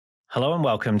Hello and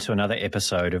welcome to another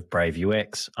episode of Brave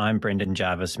UX. I'm Brendan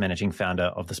Jarvis, managing founder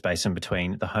of The Space in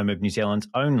Between, the home of New Zealand's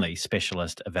only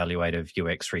specialist evaluative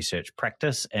UX research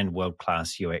practice and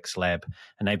world-class UX lab,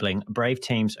 enabling brave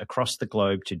teams across the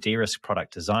globe to de-risk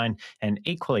product design and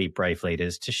equally brave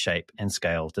leaders to shape and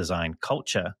scale design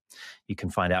culture. You can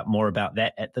find out more about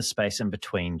that at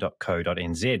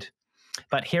thespaceinbetween.co.nz.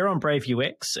 But here on Brave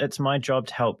UX, it's my job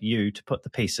to help you to put the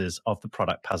pieces of the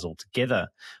product puzzle together.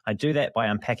 I do that by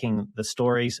unpacking the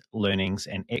stories, learnings,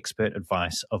 and expert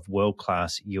advice of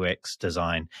world-class UX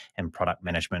design and product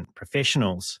management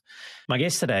professionals. My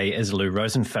guest today is Lou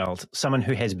Rosenfeld, someone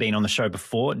who has been on the show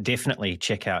before. Definitely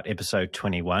check out episode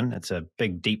 21. It's a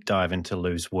big deep dive into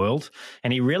Lou's world,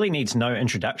 and he really needs no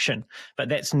introduction. But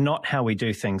that's not how we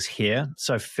do things here.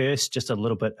 So first, just a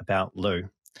little bit about Lou.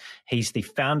 He's the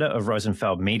founder of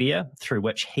Rosenfeld Media, through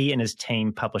which he and his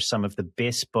team publish some of the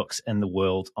best books in the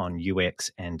world on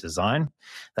UX and design.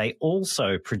 They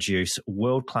also produce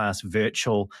world-class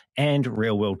virtual and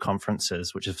real-world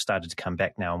conferences, which have started to come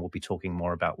back now, and we'll be talking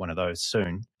more about one of those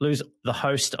soon. Lou's the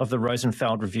host of the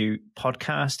Rosenfeld Review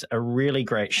podcast, a really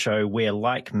great show where,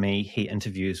 like me, he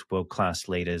interviews world-class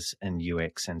leaders in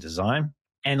UX and design.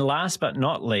 And last but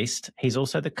not least, he's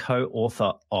also the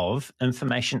co-author of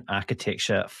Information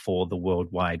Architecture for the World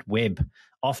Wide Web,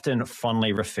 often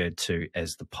fondly referred to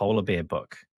as the Polar Bear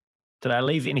book. Did I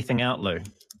leave anything out, Lou?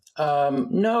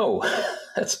 No,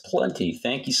 that's plenty.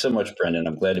 Thank you so much, Brendan.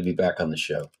 I'm glad to be back on the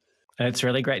show. It's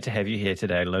really great to have you here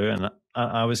today, Lou. And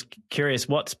I was curious,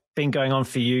 what's been going on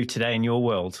for you today in your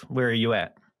world? Where are you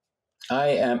at? I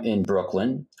am in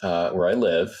Brooklyn, where I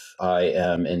live. I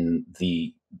am in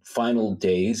the final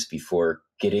days before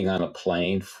getting on a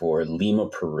plane for Lima,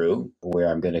 Peru, where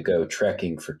I'm going to go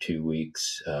trekking for 2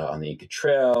 weeks on the Inca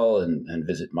Trail and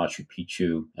visit Machu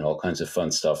Picchu and all kinds of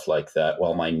fun stuff like that,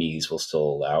 while my knees will still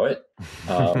allow it.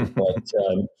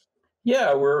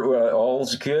 Yeah, we're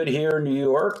all's good here in New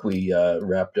York. We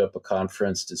wrapped up a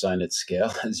conference, Design at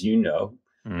Scale, as you know.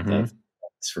 Mm-hmm.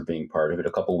 Thanks for being part of it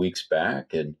a couple weeks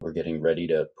back, and we're getting ready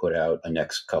to put out a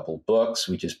next couple books.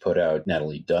 We just put out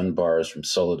Natalie Dunbar's From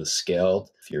Solo to Scale.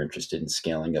 If you're interested in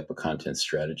scaling up a content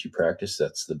strategy practice,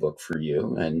 that's the book for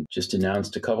you. And just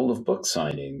announced a couple of book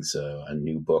signings, a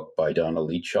new book by Donna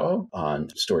Leachaw on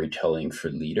storytelling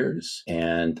for leaders,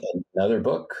 and another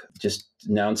book just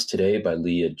announced today by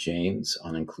Leah James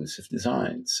on inclusive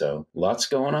design. So lots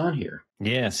going on here.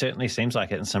 Yeah, it certainly seems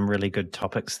like it, and some really good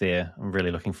topics there. I'm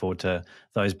really looking forward to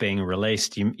those being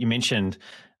released. You mentioned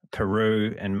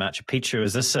Peru and Machu Picchu.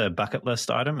 Is this a bucket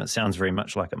list item? It sounds very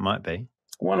much like it might be.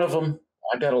 One of them.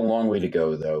 I got a long way to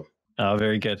go, though. Oh,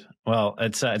 very good. Well,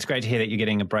 it's great to hear that you're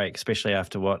getting a break, especially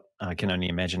after what I can only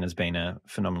imagine has been a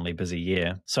phenomenally busy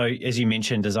year. So as you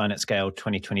mentioned, Design at Scale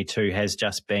 2022 has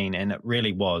just been, and it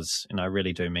really was, and I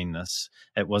really do mean this,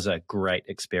 it was a great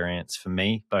experience for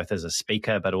me, both as a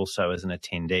speaker, but also as an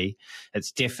attendee.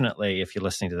 It's definitely, if you're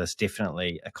listening to this,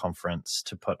 definitely a conference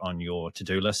to put on your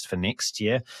to-do list for next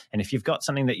year. And if you've got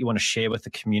something that you want to share with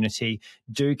the community,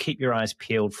 do keep your eyes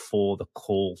peeled for the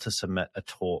call to submit a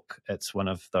talk. It's one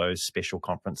of those special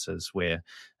conferences where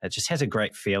it just has a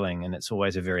great feeling, and it's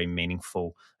always a very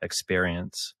meaningful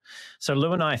experience. So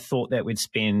Lou and I thought that we'd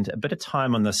spend a bit of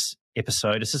time on this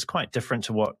episode. This is quite different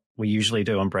to what we usually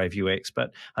do on Brave UX,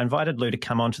 but I invited Lou to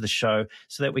come onto the show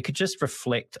so that we could just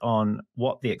reflect on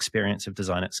what the experience of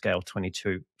Design at Scale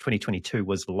 2022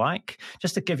 was like,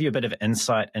 just to give you a bit of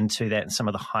insight into that and some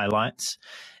of the highlights.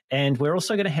 And we're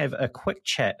also going to have a quick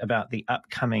chat about the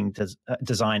upcoming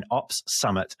DesignOps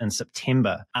Summit in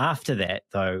September. After that,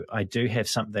 though, I do have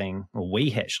something, or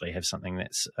we actually have something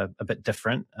that's a bit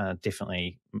different,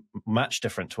 definitely much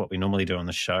different to what we normally do on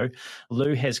the show.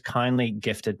 Lou has kindly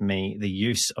gifted me the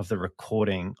use of the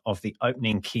recording of the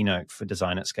opening keynote for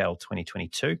Design at Scale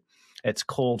 2022. It's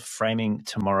called Framing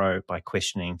Tomorrow by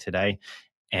Questioning Today,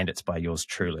 and it's by yours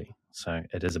truly. So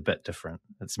it is a bit different.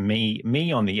 It's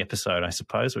me on the episode, I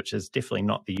suppose, which is definitely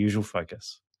not the usual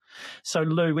focus. So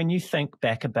Lou, when you think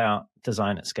back about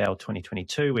Design at Scale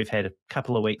 2022, we've had a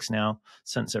couple of weeks now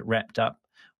since it wrapped up.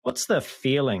 What's the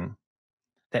feeling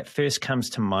that first comes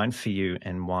to mind for you,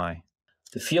 and why?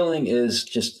 The feeling is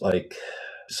just like,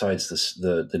 besides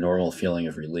the normal feeling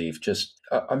of relief,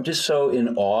 I'm just so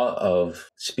in awe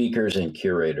of speakers and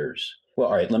curators. Well,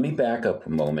 all right, let me back up a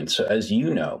moment. So as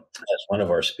you know, as one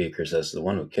of our speakers, as the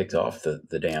one who kicked off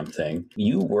the damn thing,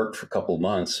 you worked for a couple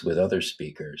months with other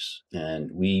speakers,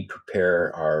 and we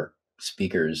prepare our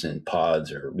speakers in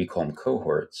pods, or we call them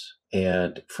cohorts.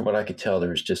 And from what I could tell,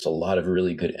 there was just a lot of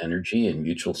really good energy and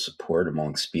mutual support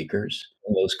among speakers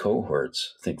in those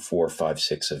cohorts. I think 4, 5,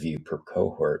 6 of you per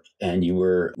cohort. And you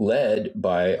were led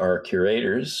by our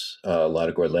curators,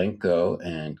 Lada Gorlenko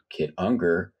and Kit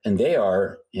Unger. And they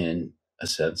are, in a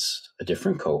sense, a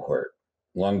different cohort.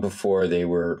 Long before they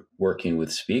were working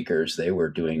with speakers, they were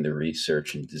doing the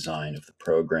research and design of the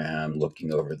program,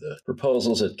 looking over the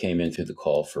proposals that came in through the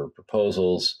call for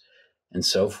proposals, and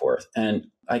so forth. And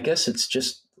I guess it's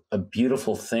just a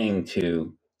beautiful thing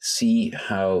to see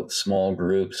how small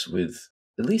groups with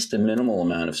at least a minimal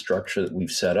amount of structure that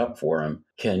we've set up for them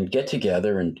can get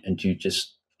together and do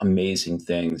just amazing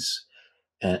things,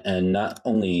 and not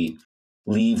only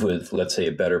leave with, let's say,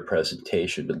 a better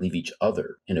presentation, but leave each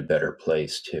other in a better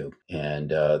place too.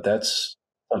 And that's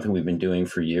something we've been doing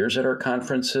for years at our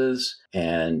conferences.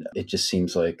 And it just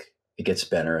seems like it gets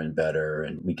better and better.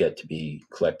 And we get to be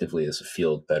collectively as a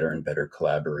field better and better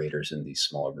collaborators in these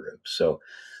small groups. So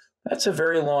that's a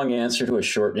very long answer to a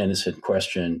short and innocent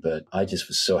question, but I just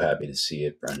was so happy to see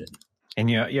it, Brendan. And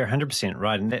you're 100%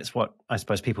 right. And that's what I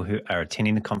suppose people who are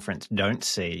attending the conference don't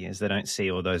see, is they don't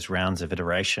see all those rounds of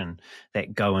iteration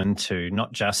that go into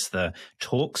not just the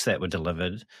talks that were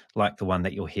delivered, like the one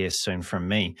that you'll hear soon from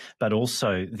me, but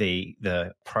also the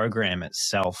program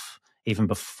itself, even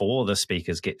before the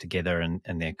speakers get together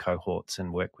in their cohorts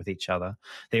and work with each other.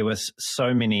 There was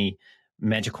so many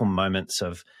magical moments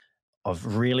of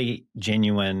really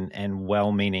genuine and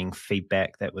well-meaning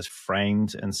feedback that was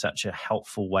framed in such a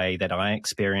helpful way that I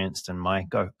experienced in my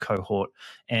cohort.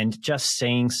 And just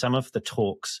seeing some of the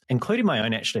talks, including my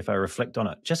own, actually, if I reflect on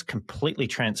it, just completely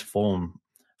transform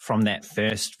from that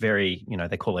first very,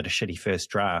 they call it a shitty first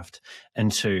draft,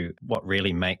 into what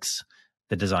really makes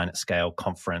the Design at Scale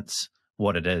conference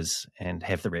what it is and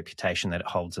have the reputation that it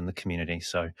holds in the community.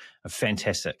 So a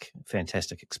fantastic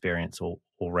experience all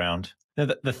round. Now,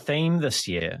 the theme this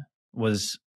year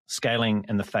was scaling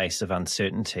in the face of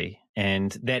uncertainty.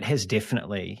 And that has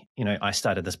definitely, I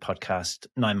started this podcast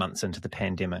 9 months into the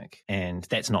pandemic, and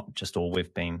that's not just all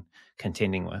we've been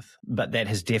contending with, but that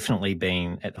has definitely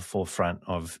been at the forefront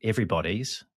of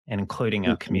everybody's, and including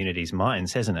our community's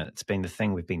minds, hasn't it? It's been the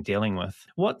thing we've been dealing with.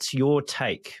 What's your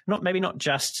take? Maybe not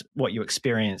just what you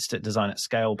experienced at Design at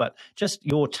Scale, but just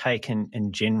your take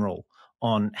in general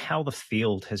on how the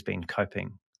field has been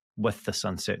coping with this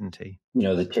uncertainty.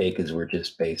 The take is we're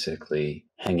just basically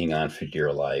hanging on for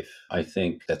dear life. I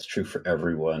think that's true for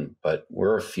everyone, but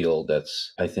we're a field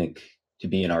that's, I think, to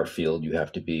be in our field, you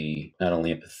have to be not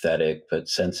only empathetic, but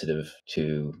sensitive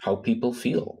to how people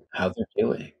feel, how they're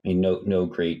doing. I mean, no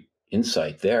great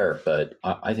insight there, but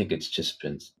I think it's just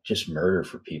been murder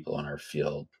for people in our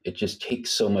field. It just takes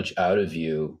so much out of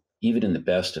you, even in the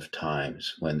best of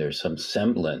times, when there's some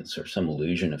semblance or some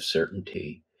illusion of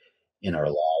certainty in our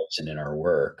lives and in our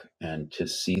work. And to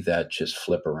see that just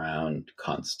flip around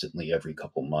constantly every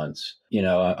couple months.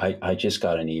 I just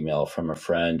got an email from a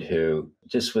friend who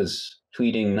just was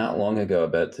tweeting not long ago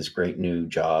about this great new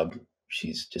job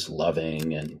she's just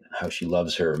loving, and how she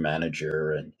loves her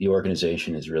manager, and the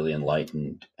organization is really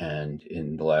enlightened. And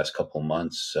in the last couple of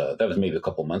months, that was maybe a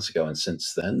couple of months ago, and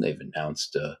since then they've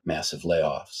announced massive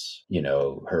layoffs.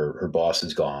 Her boss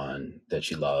is gone that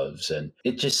she loves, and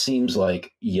it just seems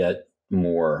like yet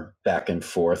more back and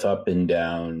forth, up and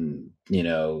down,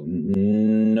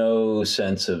 no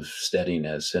sense of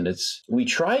steadiness. And we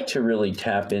try to really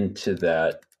tap into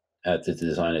that at the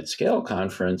Design at Scale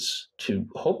conference to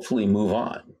hopefully move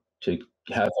on, to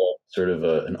have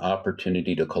an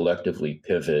opportunity to collectively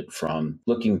pivot from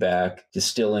looking back,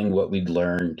 distilling what we'd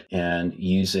learned, and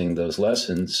using those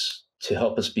lessons to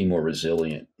help us be more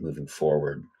resilient moving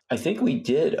forward. I think we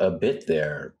did a bit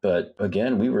there, but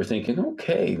again, we were thinking,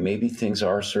 okay, maybe things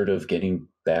are sort of getting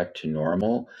back to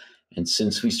normal. And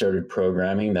since we started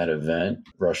programming that event,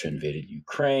 Russia invaded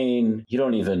Ukraine. You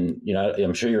don't even,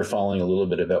 I'm sure you're following a little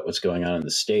bit about what's going on in the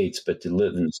States, but to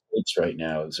live in the States right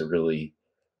now is a really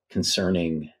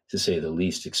concerning, to say the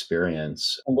least,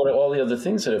 experience. And what are all the other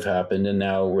things that have happened? And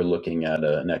now we're looking at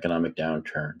an economic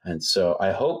downturn. And so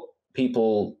I hope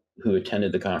people who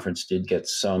attended the conference did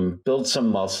build some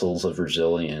muscles of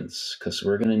resilience, because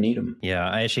we're going to need them. Yeah,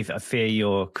 I fear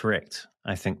you're correct.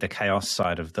 I think the chaos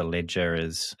side of the ledger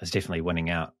is definitely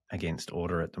winning out against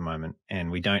order at the moment.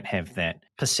 And we don't have that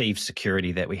perceived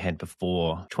security that we had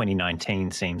before.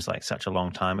 2019 seems like such a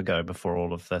long time ago, before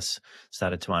all of this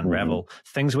started to unravel.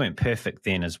 Things weren't perfect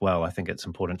then as well. I think it's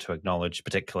important to acknowledge,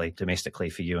 particularly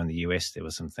domestically for you in the US, there were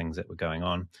some things that were going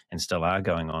on and still are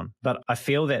going on. But I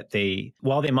feel that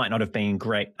while there might not have been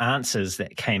great answers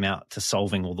that came out to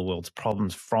solving all the world's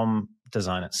problems from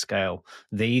Design at Scale,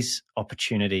 these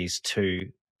opportunities to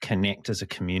connect as a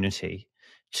community,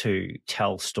 to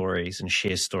tell stories and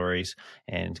share stories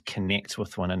and connect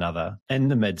with one another in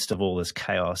the midst of all this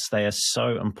chaos, they are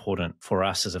so important for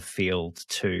us as a field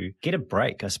to get a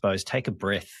break, I suppose, take a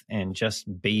breath and just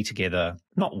be together.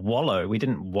 Not wallow. We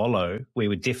didn't wallow. We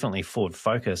were definitely forward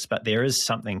focused, but there is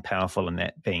something powerful in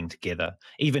that being together.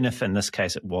 Even if in this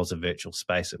case it was a virtual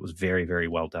space, it was very, very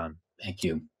well done. Thank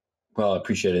you. Well, I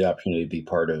appreciate the opportunity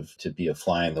to be a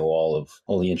fly in the wall of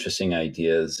all the interesting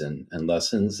ideas and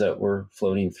lessons that were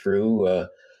floating through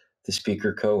the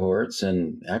speaker cohorts.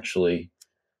 And actually,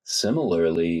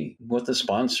 similarly, what the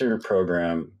sponsor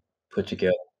program put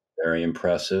together, very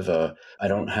impressive. I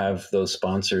don't have those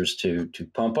sponsors to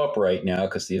pump up right now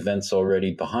because the event's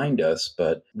already behind us,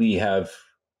 but we have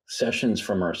sessions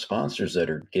from our sponsors that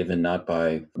are given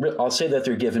I'll say that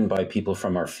they're given by people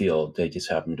from our field. They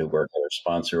just happen to work at our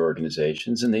sponsor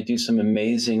organizations and they do some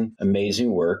amazing,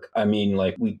 amazing work. I mean,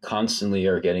 like we constantly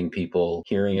are getting people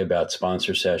hearing about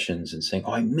sponsor sessions and saying,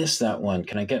 oh, I missed that one.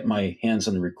 Can I get my hands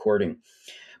on the recording?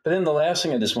 But then the last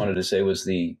thing I just wanted to say was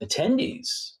the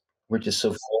attendees were just so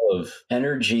full of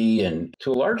energy and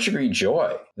to a large degree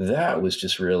joy. That was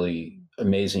just really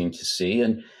amazing to see.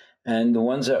 And the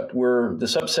ones that were the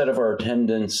subset of our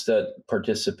attendants that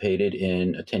participated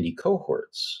in attendee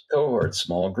cohorts,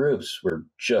 small groups were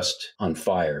just on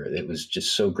fire. It was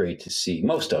just so great to see.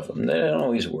 Most of them, they don't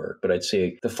always work, but I'd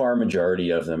say the far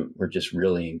majority of them were just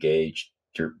really engaged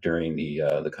during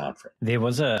the conference. There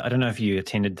was I don't know if you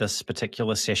attended this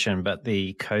particular session, but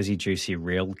the Cozy Juicy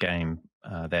Real game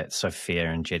that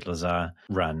Sophia and Jed Lazar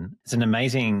run. It's an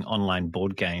amazing online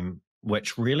board game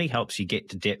which really helps you get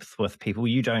to depth with people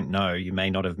you don't know, you may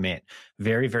not have met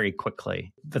very, very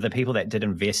quickly. For the people that did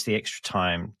invest the extra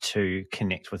time to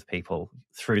connect with people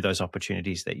through those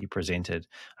opportunities that you presented,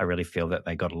 I really feel that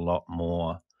they got a lot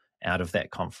more out of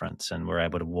that conference and were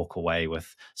able to walk away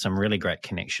with some really great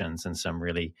connections and some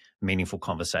really meaningful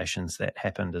conversations that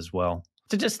happened as well.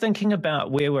 So just thinking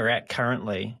about where we're at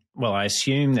currently, well, I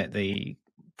assume that the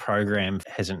program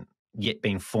hasn't yet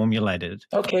been formulated.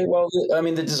 Okay, well, I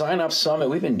mean, the DesignOps Summit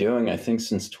we've been doing, I think,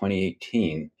 since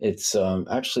 2018. It's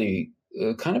actually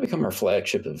kind of become our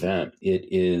flagship event. It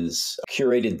is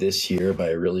curated this year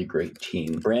by a really great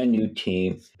team, brand new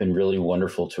team, been really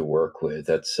wonderful to work with.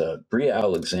 That's Bria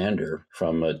Alexander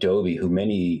from Adobe, who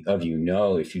many of you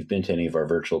know if you've been to any of our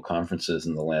virtual conferences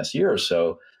in the last year or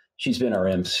so. She's been our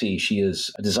MC. She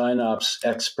is a design ops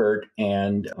expert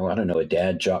and, a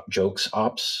dad jokes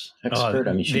ops expert.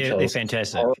 I mean, she tells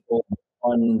fantastic, powerful,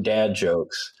 fun dad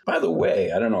jokes. By the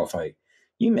way, I don't know if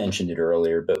you mentioned it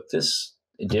earlier, but this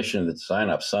edition of the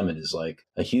DesignOps Summit is like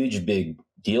a huge, big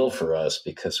deal for us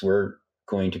because we're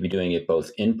going to be doing it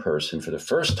both in person for the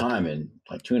first time in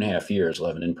like 2.5 years. We'll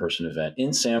have an in-person event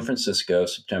in San Francisco,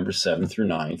 September 7th through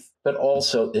 9th, but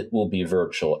also it will be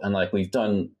virtual. And like we've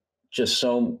done just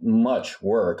so much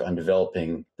work on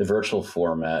developing the virtual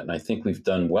format. And I think we've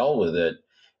done well with it.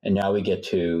 And now we get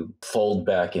to fold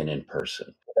back in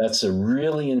person. That's a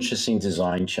really interesting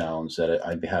design challenge that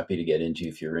I'd be happy to get into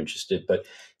if you're interested. But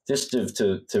just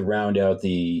to round out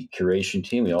the curation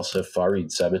team, we also have Farid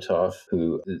Sabatov,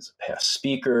 who is a past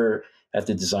speaker at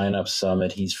the DesignOps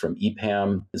Summit. He's from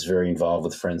EPAM, is very involved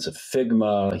with Friends of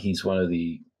Figma. He's one of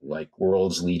the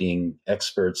world's leading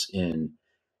experts in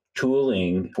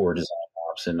tooling for design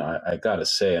ops. And I got to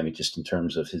say, I mean, just in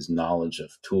terms of his knowledge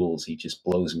of tools, he just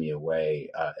blows me away.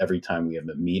 Every time we have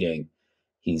a meeting,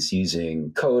 he's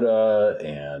using Coda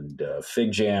and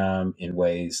FigJam in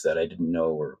ways that I didn't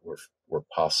know were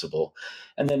possible.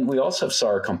 And then we also have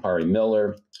Sarah Campari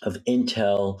Miller of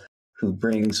Intel, who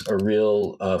brings a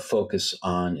real focus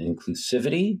on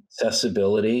inclusivity,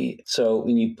 accessibility. So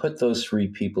when you put those three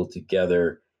people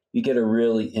together, you get a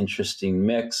really interesting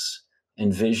mix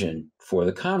and vision for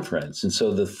the conference. And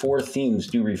so the four themes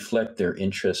do reflect their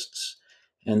interests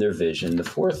and their vision. The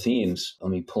four themes,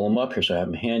 let me pull them up here so I have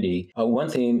them handy. One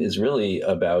theme is really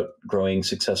about growing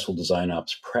successful design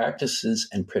ops practices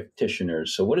and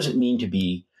practitioners. So what does it mean to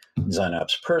be a design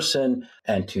ops person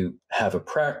and to have a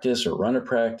practice or run a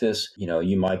practice?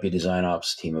 You might be a design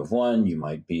ops team of one. You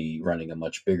might be running a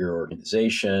much bigger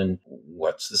organization.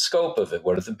 What's the scope of it?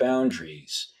 What are the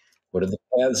boundaries? What are the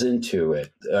paths into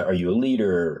it? Are you a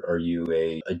leader? Are you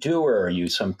a doer? Are you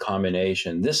some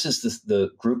combination? This is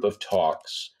the group of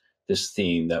talks, this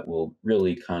theme that will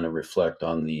really kind of reflect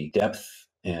on the depth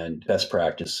and best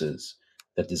practices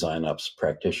that design ops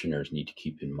practitioners need to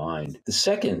keep in mind. The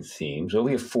second theme, so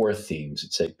we have 4 themes.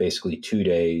 It's like basically 2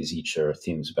 days. Each are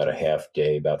themes about a half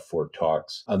day, about 4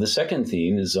 talks. The second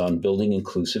theme is on building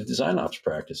inclusive design ops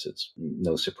practices.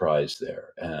 No surprise there.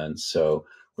 And so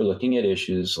we're looking at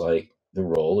issues like the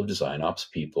role of design ops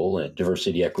people and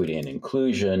diversity, equity, and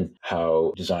inclusion,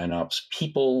 how design ops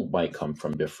people might come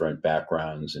from different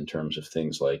backgrounds in terms of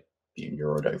things like being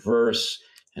neurodiverse,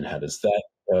 and how does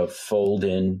that fold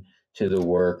in to the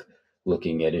work,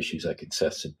 looking at issues like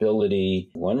accessibility.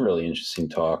 One really interesting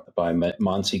talk by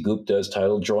Mansi Gupta is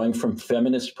titled Drawing from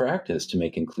Feminist Practice to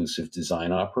Make Inclusive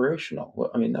Design Operational.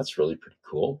 Well, I mean, that's really pretty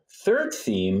cool. Third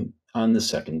theme on the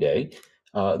second day,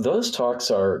 those talks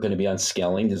are going to be on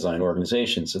scaling design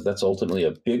organizations. So that's ultimately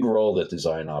a big role that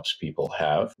design ops people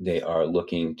have. They are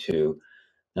looking to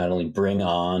not only bring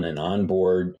on and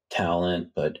onboard talent,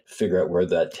 but figure out where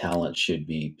that talent should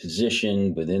be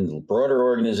positioned within the broader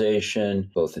organization,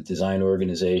 both the design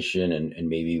organization and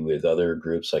maybe with other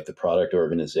groups like the product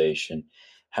organization,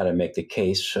 how to make the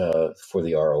case for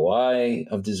the ROI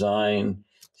of design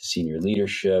to senior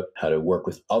leadership, how to work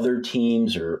with other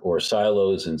teams or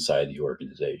silos inside the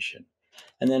organization.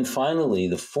 And then finally,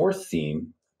 the fourth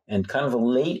theme, and kind of a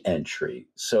late entry.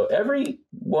 So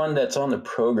everyone that's on the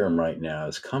program right now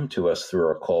has come to us through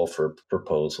our call for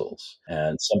proposals.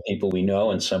 And some people we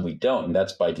know and some we don't. And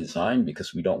that's by design,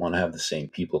 because we don't want to have the same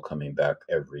people coming back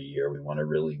every year. We want to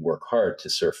really work hard to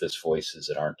surface voices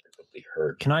that aren't typically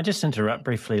heard. Can I just interrupt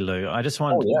briefly, Lou? I just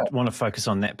want to focus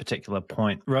on that particular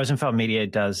point. Rosenfeld Media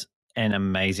does an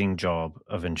amazing job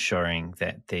of ensuring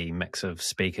that the mix of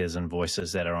speakers and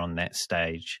voices that are on that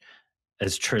stage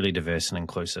is truly diverse and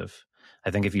inclusive. I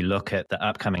think if you look at the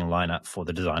upcoming lineup for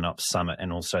the DesignOps Summit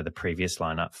and also the previous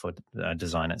lineup for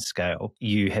Design at Scale,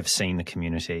 you have seen the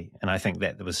community. And I think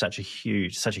that was such a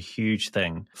huge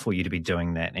thing for you to be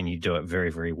doing that, and you do it very,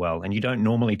 very well. And you don't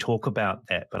normally talk about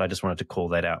that, but I just wanted to call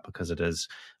that out because it is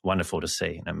wonderful to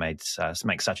see, and it makes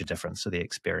such a difference to the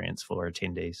experience for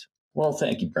attendees. Well,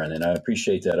 thank you, Brendan. I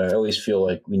appreciate that. I always feel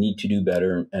like we need to do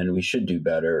better and we should do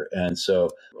better. And so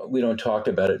we don't talk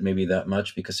about it maybe that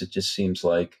much because it just seems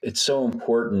like it's so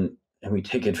important and we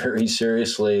take it very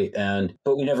seriously.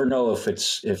 But we never know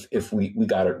if we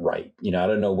got it right. You know, I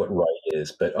don't know what right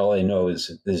is, but all I know is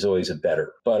there's always a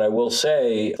better. But I will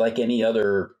say, like any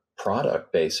other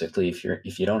product, basically,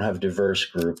 if you don't have a diverse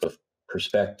group of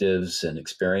perspectives and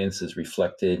experiences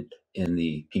reflected in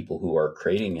the people who are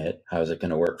creating it, how is it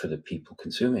going to work for the people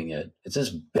consuming it? It's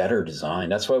just better design.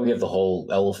 That's why we have the whole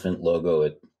elephant logo.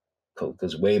 It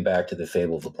goes way back to the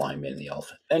fable of the blind man and the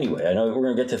elephant. Anyway, I know we're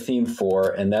going to get to theme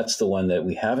 4, and that's the one that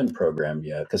we haven't programmed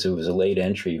yet because it was a late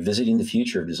entry, visiting the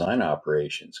future of design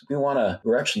operations.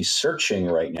 We're actually searching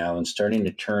right now and starting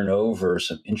to turn over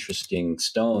some interesting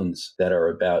stones that are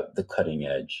about the cutting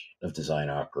edge of design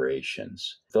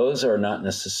operations. Those are not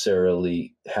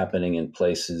necessarily happening in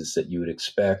places that you would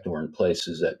expect or in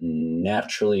places that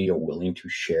naturally are willing to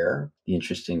share the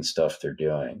interesting stuff they're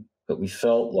doing. But we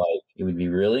felt like it would be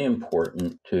really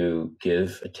important to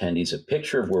give attendees a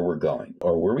picture of where we're going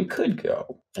or where we could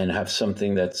go and have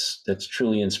something that's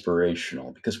truly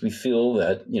inspirational, because we feel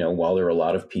that, you know, while there are a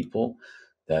lot of people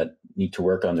that need to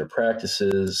work on their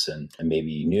practices and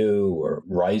maybe new or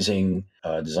rising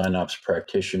design ops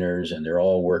practitioners, and they're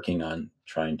all working on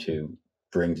trying to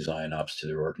bring design ops to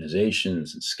their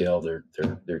organizations and scale their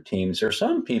teams. There are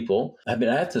some people have been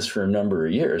at this for a number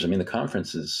of years. I mean, the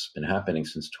conference has been happening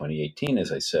since 2018,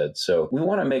 as I said. So we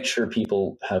want to make sure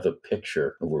people have a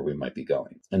picture of where we might be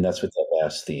going. And that's what that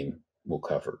last theme will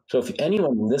cover. So if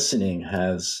anyone listening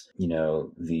has, you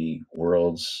know, the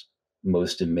world's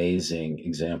most amazing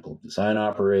example of design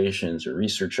operations or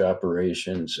research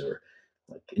operations or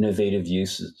like innovative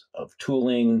uses of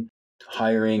tooling,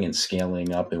 hiring and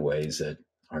scaling up in ways that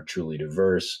are truly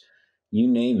diverse, you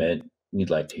name it, we'd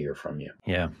like to hear from you.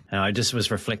 Yeah. And I just was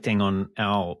reflecting on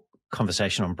our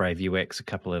conversation on Brave UX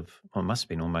it must have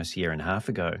been almost a year and a half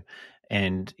ago.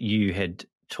 And you had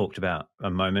talked about a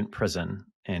moment prison.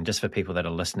 And just for people that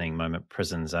are listening, moment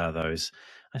prisons are those,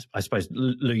 I suppose,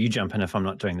 Lou, you jump in if I'm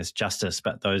not doing this justice,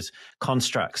 but those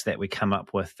constructs that we come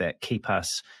up with that keep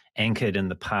us anchored in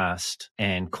the past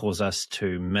and cause us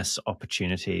to miss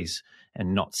opportunities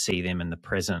and not see them in the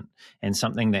present. And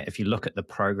something that if you look at the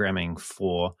programming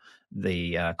for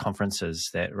the conferences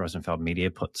that Rosenfeld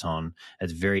Media puts on,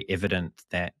 it's very evident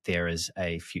that there is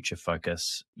a future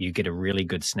focus. You get a really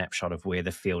good snapshot of where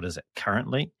the field is at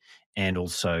currently and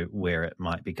also where it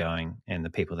might be going and the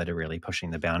people that are really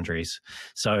pushing the boundaries.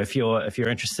 So if you're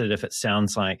interested, if it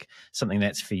sounds like something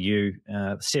that's for you,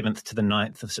 7th to the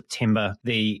 9th of September,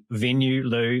 the venue,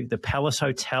 Lou, the Palace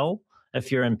Hotel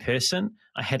if you're in person.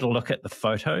 I had a look at the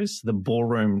photos. The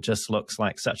ballroom just looks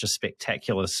like such a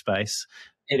spectacular space.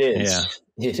 It is.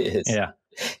 Yeah. It is. Yeah.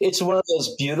 It's one of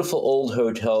those beautiful old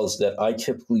hotels that I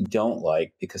typically don't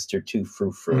like because they're too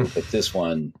frou-frou. But this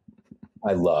one,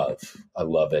 I love. I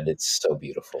love it. It's so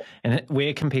beautiful. And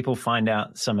where can people find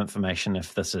out some information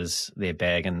if this is their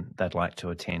bag and they'd like to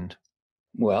attend?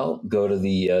 Well, go to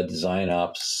the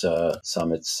DesignOps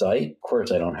Summit site. Of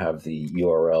course, I don't have the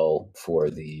URL for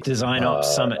the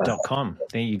DesignOpsSummit.com.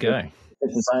 There you go.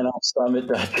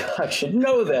 DesignOpsSummit.com. I should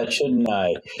know that, shouldn't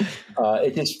I?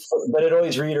 But it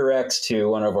always redirects to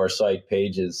one of our site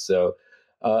pages. So,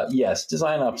 yes,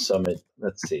 DesignOps Summit.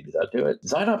 Let's see, did that do it?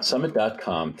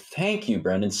 DesignOpsSummit.com. Thank you,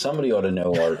 Brendan. Somebody ought to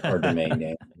know our domain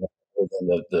name.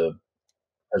 The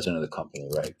president of the company,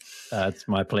 right? It's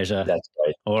my pleasure. That's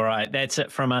right. All right, that's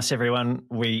it from us, everyone.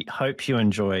 We hope you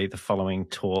enjoy the following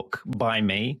talk by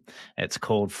me. It's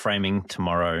called Framing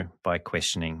Tomorrow by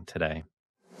Questioning Today.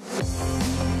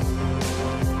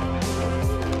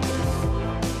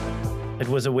 It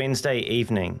was a Wednesday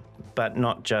evening, but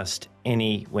not just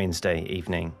any Wednesday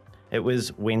evening. It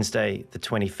was Wednesday, the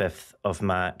 25th of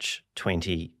March,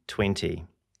 2020.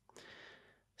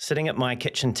 Sitting at my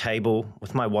kitchen table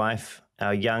with my wife,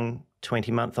 our young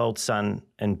 20-month-old son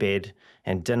in bed,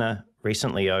 and dinner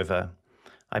recently over,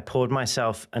 I poured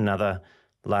myself another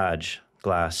large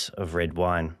glass of red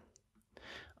wine.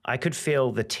 I could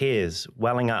feel the tears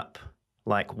welling up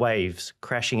like waves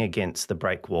crashing against the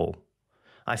break wall.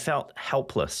 I felt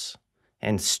helpless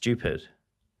and stupid.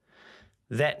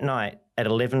 That night at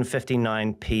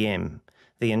 11:59 p.m,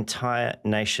 the entire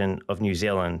nation of New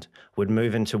Zealand would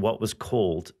move into what was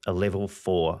called a level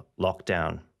 4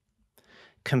 lockdown.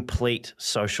 Complete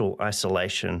social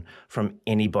isolation from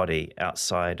anybody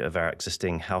outside of our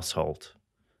existing household.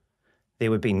 There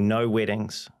would be no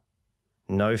weddings,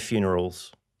 no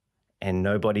funerals, and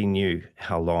nobody knew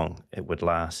how long it would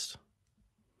last.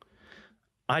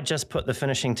 I just put the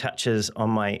finishing touches on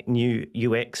my new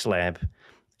UX lab.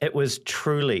 It was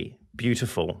truly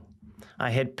beautiful.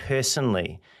 I had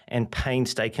personally and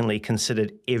painstakingly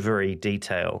considered every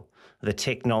detail, the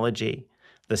technology,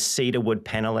 the cedar wood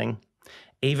paneling,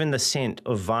 even the scent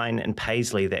of vine and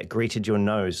paisley that greeted your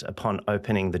nose upon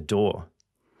opening the door.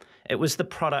 It was the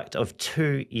product of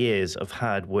 2 years of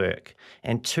hard work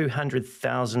and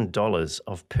 $200,000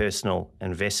 of personal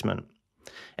investment.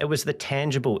 It was the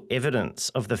tangible evidence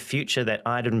of the future that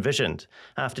I'd envisioned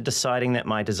after deciding that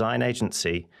my design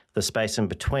agency, The Space in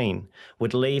Between,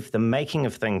 would leave the making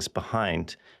of things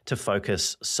behind to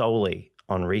focus solely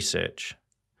on research.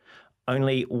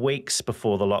 Only weeks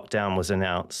before the lockdown was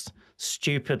announced,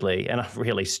 stupidly, and I'm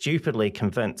really stupidly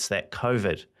convinced that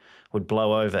COVID would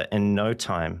blow over in no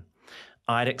time,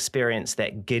 I'd experienced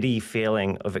that giddy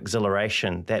feeling of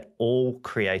exhilaration that all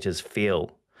creators feel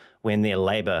when their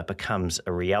labor becomes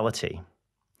a reality.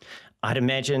 I'd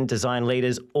imagined design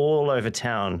leaders all over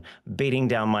town beating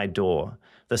down my door,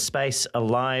 the space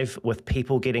alive with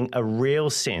people getting a real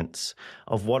sense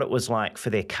of what it was like for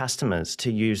their customers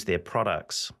to use their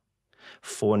products.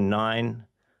 For 9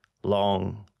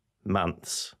 long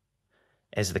months,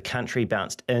 as the country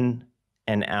bounced in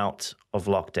and out of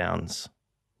lockdowns,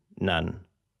 none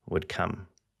would come.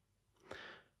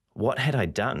 What had I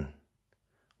done?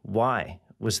 Why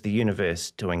was the universe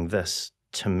doing this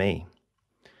to me?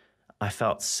 I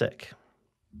felt sick.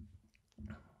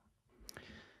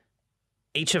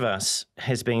 Each of us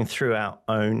has been through our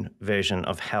own version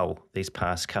of hell these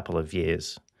past couple of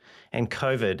years, and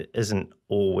COVID isn't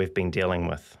all we've been dealing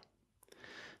with.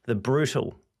 The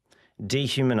brutal,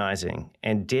 dehumanizing,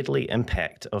 and deadly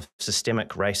impact of systemic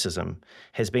racism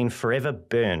has been forever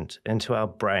burned into our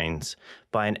brains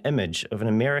by an image of an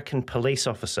American police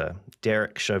officer,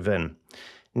 Derek Chauvin,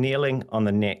 kneeling on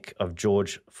the neck of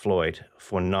George Floyd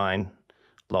for 9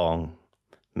 long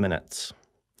minutes,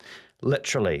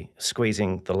 literally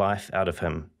squeezing the life out of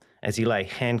him as he lay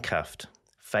handcuffed,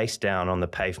 face down on the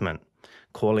pavement,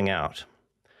 calling out,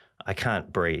 "I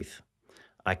can't breathe,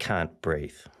 I can't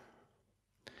breathe."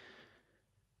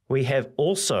 We have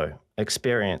also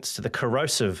experienced the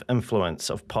corrosive influence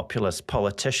of populist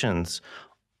politicians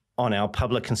on our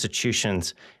public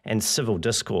institutions and civil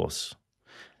discourse,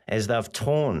 as they've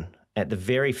torn at the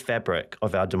very fabric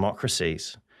of our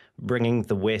democracies, bringing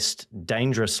the West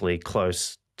dangerously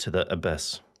close to the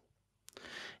abyss.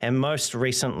 And most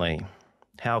recently,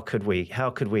 how could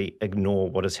we ignore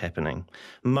what is happening?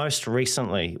 Most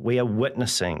recently, we are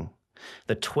witnessing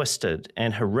the twisted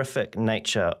and horrific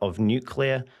nature of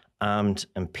nuclear-armed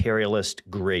imperialist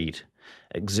greed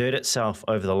exert itself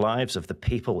over the lives of the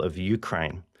people of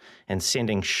Ukraine and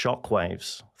sending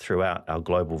shockwaves throughout our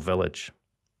global village.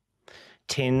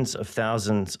 Tens of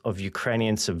thousands of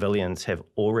Ukrainian civilians have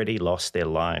already lost their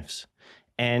lives.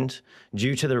 And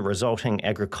due to the resulting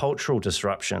agricultural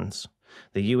disruptions,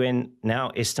 the UN now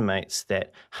estimates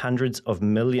that hundreds of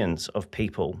millions of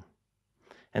people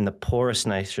in the poorest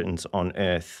nations on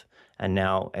Earth are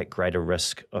now at greater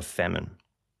risk of famine.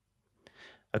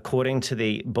 According to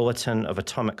the Bulletin of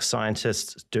Atomic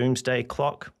Scientists' Doomsday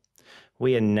Clock,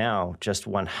 we are now just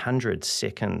 100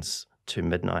 seconds to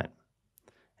midnight,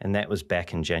 and that was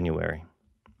back in January.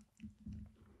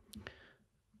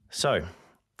 So,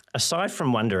 aside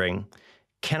from wondering,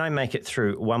 can I make it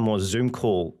through one more Zoom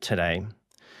call today,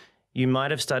 you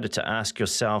might have started to ask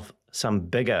yourself some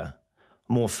bigger,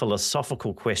 more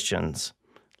philosophical questions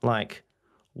like,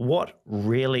 what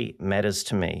really matters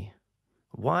to me?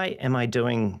 Why am I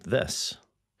doing this?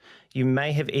 You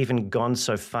may have even gone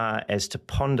so far as to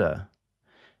ponder,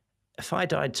 if I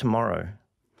died tomorrow,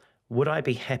 would I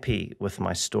be happy with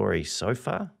my story so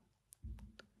far?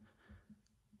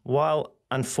 While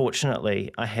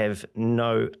unfortunately I have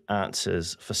no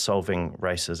answers for solving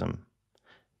racism,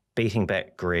 beating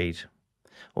back greed,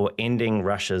 or ending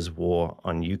Russia's war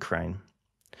on Ukraine,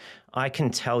 I can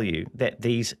tell you that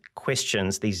these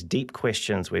questions, these deep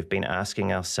questions we've been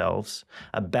asking ourselves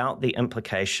about the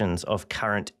implications of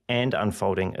current and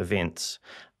unfolding events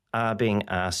are being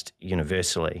asked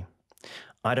universally.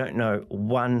 I don't know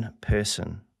one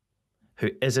person who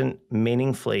isn't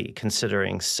meaningfully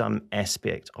considering some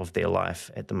aspect of their life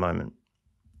at the moment.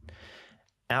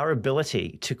 Our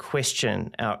ability to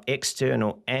question our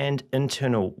external and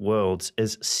internal worlds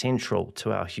is central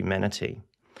to our humanity.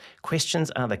 Questions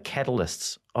are the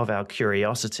catalysts of our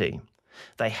curiosity.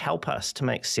 They help us to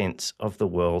make sense of the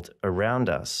world around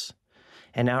us.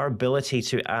 And our ability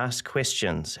to ask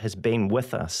questions has been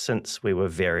with us since we were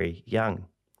very young.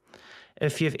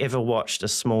 If you've ever watched a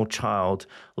small child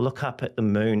look up at the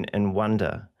moon in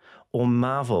wonder, or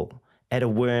marvel at a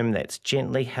worm that's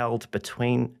gently held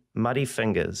between muddy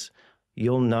fingers,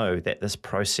 you'll know that this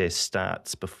process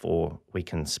starts before we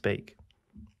can speak.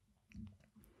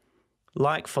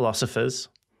 Like philosophers,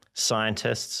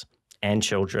 scientists, and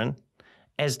children,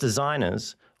 as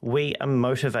designers, we are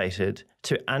motivated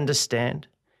to understand,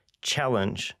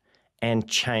 challenge, and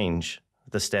change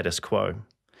the status quo.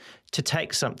 To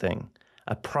take something,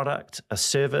 a product, a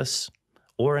service,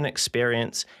 or an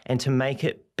experience, and to make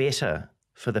it better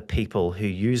for the people who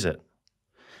use it.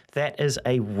 That is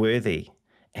a worthy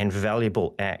and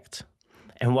valuable act.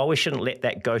 And while we shouldn't let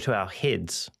that go to our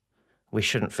heads, we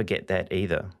shouldn't forget that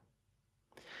either.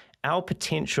 Our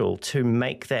potential to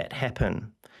make that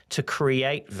happen, to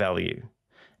create value,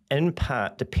 in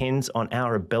part depends on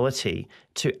our ability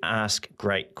to ask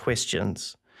great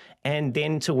questions and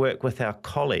then to work with our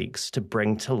colleagues to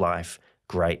bring to life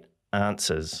great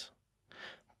answers.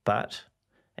 But,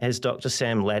 as Dr.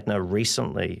 Sam Ladner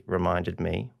recently reminded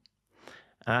me,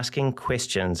 asking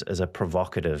questions is a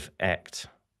provocative act.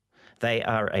 They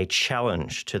are a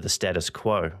challenge to the status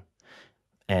quo.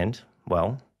 And,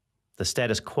 well, the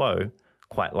status quo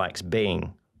quite likes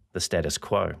being the status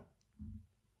quo.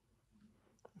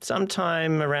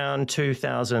 Sometime around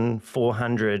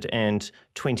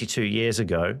 2,422 years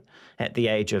ago, at the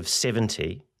age of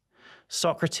 70,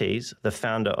 Socrates, the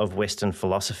founder of Western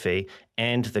philosophy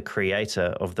and the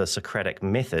creator of the Socratic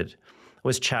method,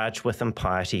 was charged with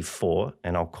impiety for,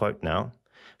 and I'll quote now,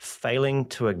 failing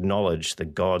to acknowledge the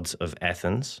gods of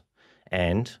Athens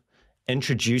and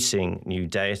introducing new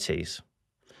deities.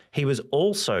 He was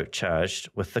also charged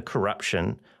with the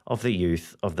corruption of the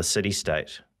youth of the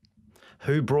city-state.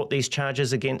 Who brought these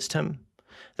charges against him?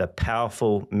 The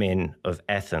powerful men of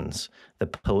Athens, the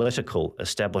political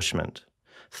establishment,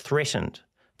 threatened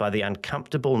by the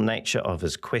uncomfortable nature of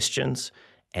his questions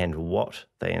and what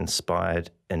they inspired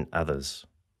in others.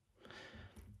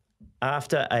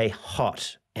 After a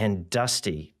hot and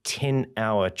dusty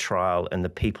 10-hour trial in the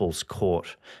People's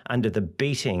Court under the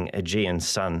beating Aegean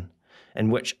sun, in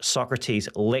which Socrates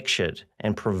lectured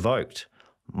and provoked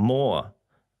more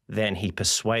than he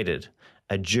persuaded,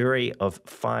 a jury of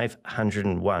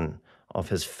 501 of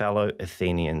his fellow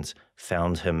Athenians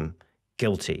found him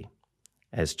guilty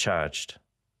as charged.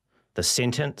 The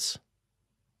sentence,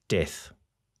 death.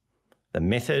 The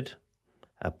method,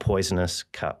 a poisonous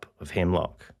cup of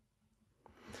hemlock.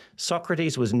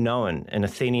 Socrates was known in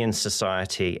Athenian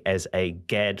society as a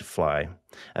gadfly,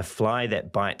 a fly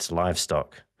that bites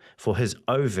livestock, for his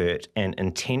overt and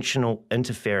intentional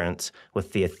interference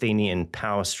with the Athenian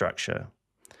power structure.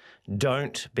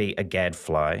 Don't be a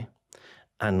gadfly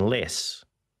unless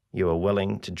you are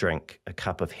willing to drink a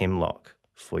cup of hemlock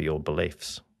for your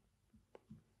beliefs.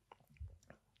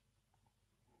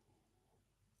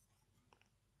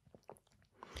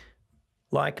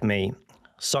 Like me,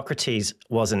 Socrates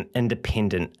was an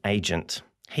independent agent.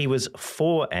 He was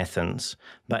for Athens,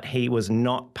 but he was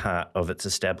not part of its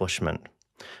establishment.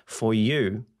 For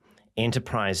you,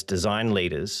 enterprise design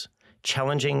leaders,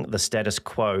 challenging the status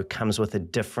quo comes with a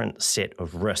different set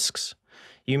of risks.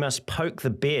 You must poke the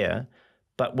bear,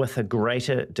 but with a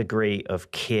greater degree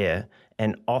of care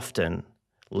and often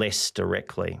less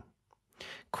directly.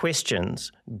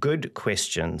 Questions, good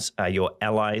questions, are your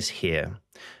allies here.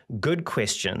 Good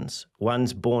questions,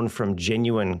 ones born from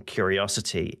genuine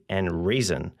curiosity and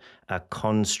reason, are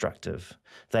constructive.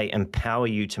 They empower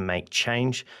you to make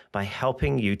change by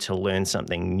helping you to learn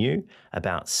something new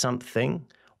about something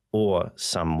or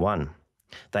someone.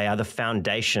 They are the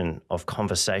foundation of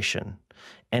conversation.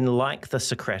 And like the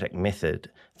Socratic method,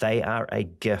 they are a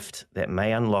gift that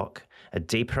may unlock a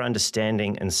deeper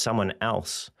understanding in someone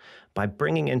else by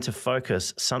bringing into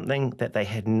focus something that they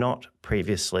had not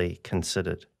previously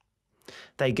considered.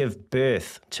 They give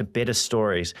birth to better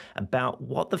stories about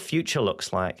what the future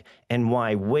looks like and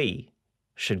why we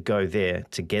should go there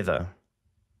together.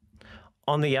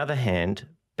 On the other hand,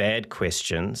 bad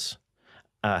questions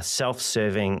are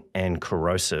self-serving and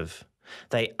corrosive.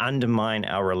 They undermine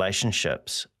our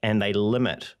relationships and they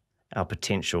limit our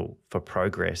potential for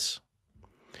progress.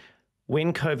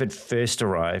 When COVID first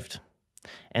arrived,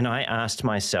 and I asked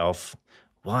myself,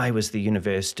 why was the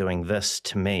universe doing this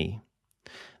to me?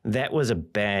 That was a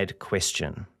bad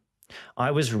question.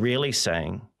 I was really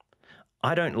saying,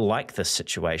 I don't like this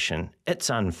situation. It's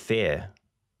unfair.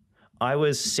 I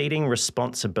was ceding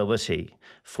responsibility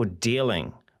for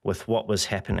dealing with what was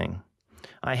happening.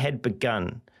 I had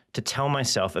begun to tell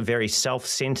myself a very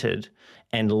self-centered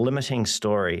and limiting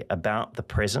story about the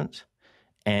present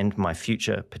and my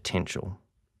future potential.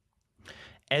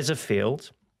 As a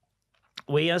field,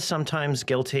 we are sometimes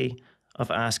guilty of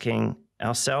asking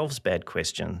ourselves bad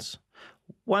questions,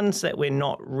 ones that we're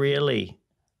not really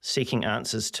seeking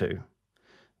answers to,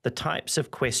 the types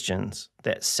of questions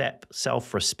that sap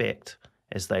self-respect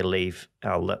as they leave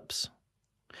our lips.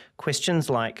 Questions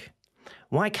like,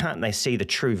 why can't they see the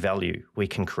true value we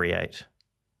can create?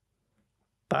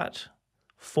 But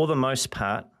for the most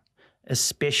part,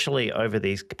 especially over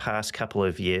these past couple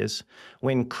of years,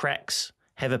 when cracks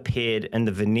have appeared in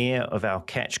the veneer of our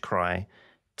catch cry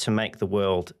to make the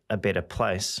world a better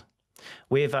place,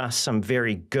 we've asked some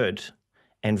very good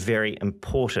and very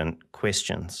important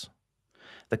questions.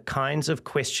 The kinds of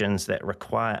questions that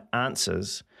require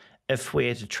answers if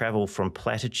we're to travel from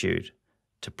platitude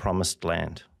to promised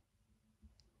land.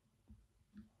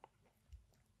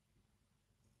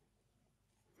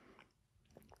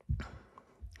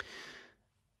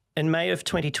 In May of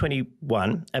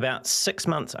 2021, about 6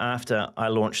 months after I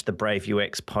launched the Brave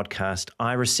UX podcast,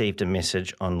 I received a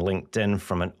message on LinkedIn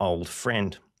from an old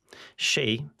friend.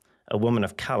 She, a woman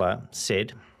of color,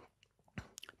 said,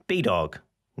 B-Dog,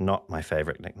 not my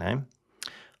favorite nickname,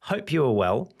 hope you are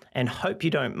well and hope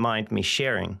you don't mind me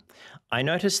sharing. I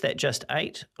noticed that just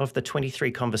 8 of the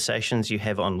 23 conversations you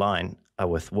have online are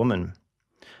with women.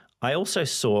 I also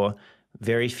saw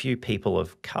very few people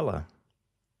of color.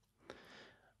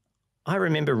 I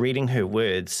remember reading her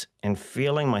words and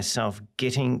feeling myself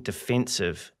getting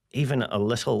defensive, even a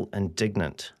little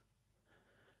indignant.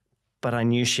 But I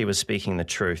knew she was speaking the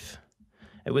truth.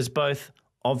 It was both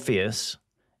obvious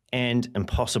and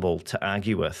impossible to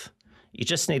argue with. You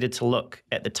just needed to look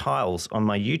at the tiles on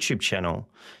my YouTube channel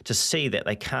to see that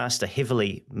they cast a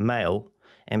heavily male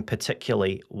and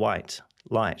particularly white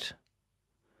light.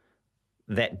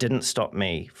 That didn't stop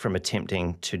me from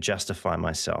attempting to justify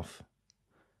myself.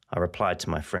 I replied to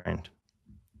my friend.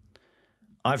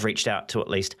 I've reached out to at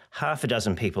least half a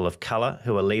dozen people of colour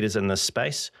who are leaders in this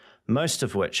space, most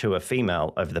of which who are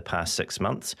female over the past 6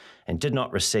 months, and did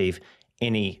not receive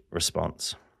any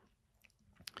response.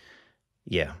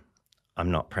 Yeah,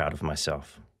 I'm not proud of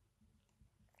myself.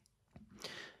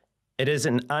 It is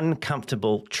an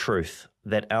uncomfortable truth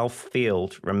that our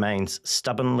field remains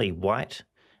stubbornly white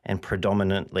and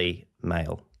predominantly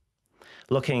male.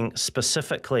 Looking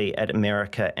specifically at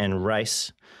America and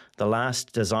race, the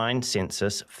last design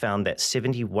census found that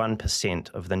 71%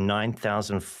 of the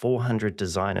 9,400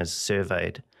 designers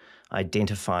surveyed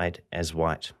identified as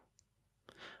white,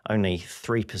 only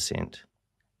 3%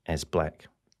 as black.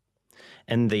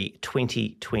 In the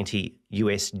 2020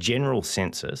 US General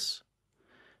Census,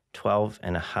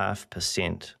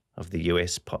 12.5% of the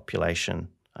US population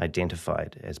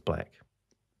identified as black.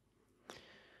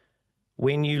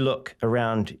 When you look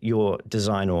around your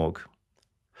design org,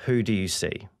 who do you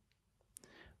see?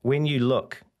 When you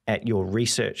look at your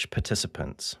research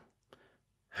participants,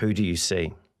 who do you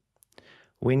see?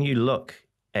 When you look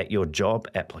at your job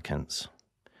applicants,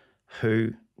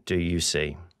 Who do you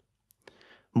see?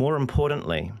 More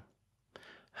importantly,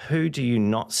 who do you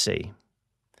not see?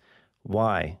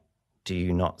 Why do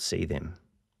you not see them?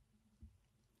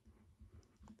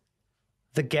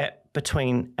 The gap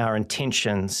between our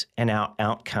intentions and our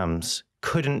outcomes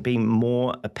couldn't be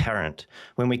more apparent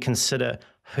when we consider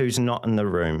who's not in the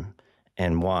room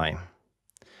and why.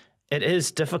 It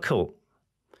is difficult.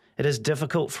 It is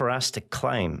difficult for us to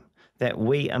claim that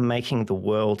we are making the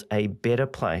world a better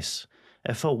place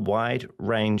if a wide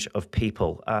range of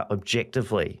people are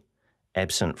objectively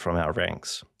absent from our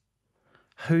ranks.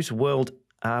 Whose world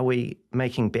are we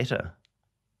making better?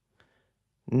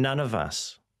 None of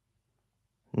us.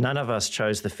 None of us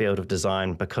chose the field of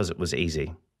design because it was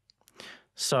easy.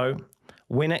 So,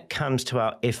 when it comes to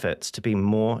our efforts to be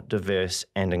more diverse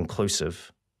and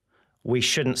inclusive, we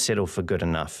shouldn't settle for good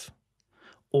enough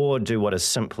or do what is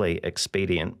simply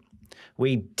expedient.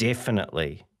 We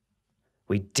definitely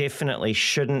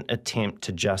shouldn't attempt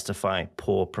to justify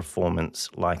poor performance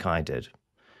like I did.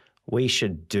 We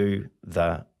should do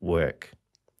the work.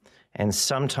 And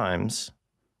sometimes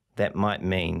that might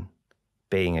mean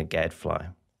being a gadfly.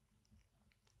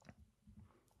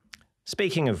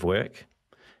 Speaking of work,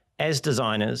 as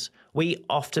designers, we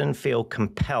often feel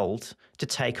compelled to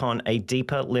take on a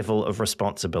deeper level of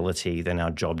responsibility than our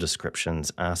job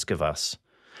descriptions ask of us.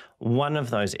 One of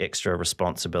those extra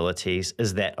responsibilities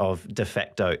is that of de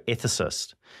facto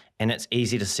ethicist, and it's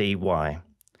easy to see why.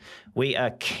 We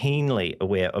are keenly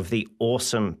aware of the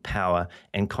awesome power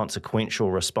and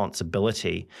consequential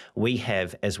responsibility we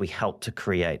have as we help to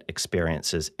create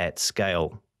experiences at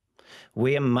scale.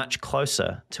 We are much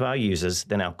closer to our users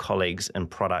than our colleagues in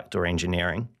product or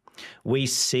engineering. We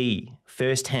see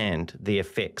firsthand the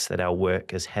effects that our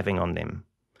work is having on them,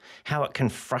 how it can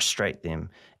frustrate them,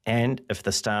 and if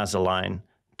the stars align,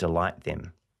 delight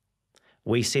them.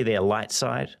 We see their light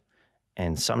side,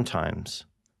 and sometimes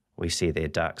we see their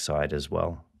dark side as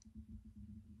well.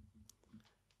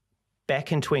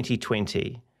 Back in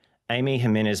 2020, Amy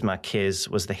Jimenez Marquez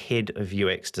was the head of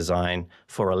UX design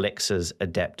for Alexa's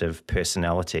adaptive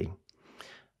personality.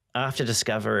 After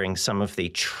discovering some of the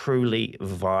truly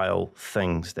vile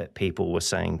things that people were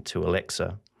saying to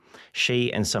Alexa,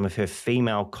 she and some of her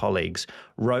female colleagues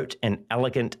wrote an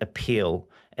elegant appeal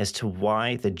as to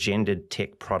why the gendered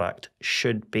tech product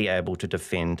should be able to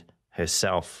defend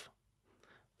herself.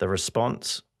 The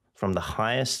response from the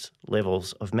highest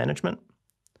levels of management: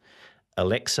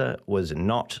 Alexa was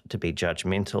not to be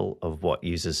judgmental of what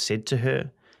users said to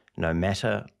her, no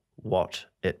matter what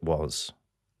it was.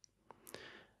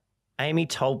 Amy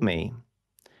told me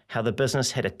how the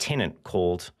business had a tenet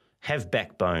called have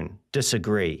backbone,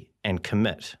 disagree, and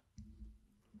commit.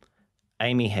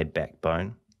 Amy had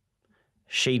backbone.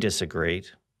 She disagreed.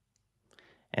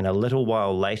 And a little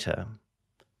while later,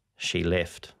 she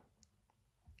left.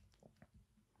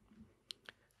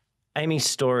 Amy's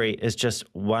story is just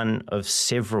one of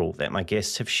several that my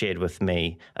guests have shared with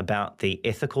me about the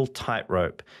ethical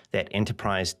tightrope that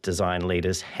enterprise design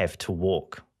leaders have to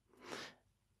walk.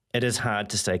 It is hard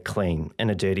to stay clean in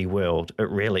a dirty world, it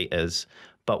really is,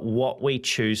 but what we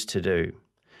choose to do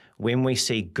when we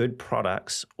see good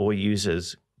products or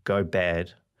users go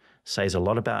bad says a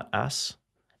lot about us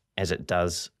as it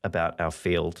does about our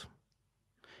field.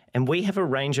 And we have a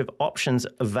range of options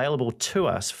available to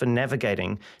us for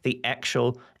navigating the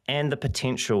actual and the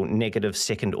potential negative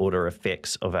second-order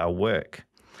effects of our work.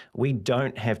 We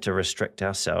don't have to restrict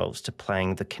ourselves to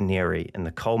playing the canary in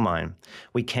the coal mine.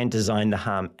 We can design the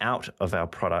harm out of our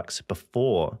products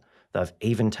before they've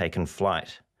even taken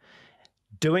flight.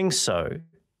 Doing so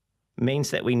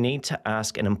means that we need to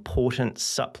ask an important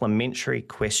supplementary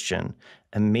question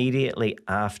immediately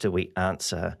after we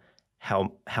answer,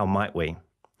 how might we?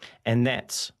 And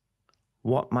that's,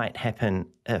 what might happen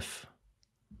if?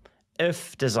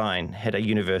 If design had a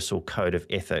universal code of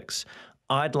ethics,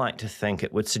 I'd like to think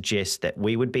it would suggest that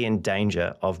we would be in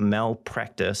danger of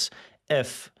malpractice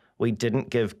if we didn't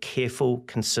give careful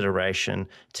consideration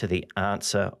to the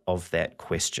answer of that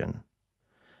question.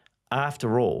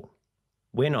 After all,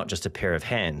 we're not just a pair of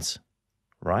hands,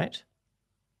 right?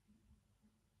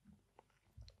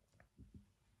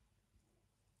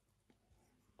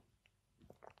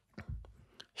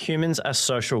 Humans are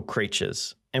social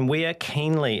creatures, and we are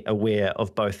keenly aware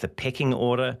of both the pecking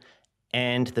order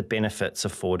and the benefits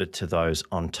afforded to those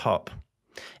on top.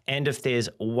 And if there's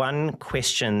one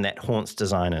question that haunts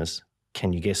designers,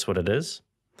 can you guess what it is?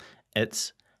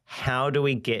 It's, how do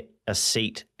we get a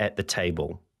seat at the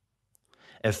table?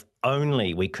 If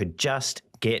only we could just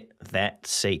get that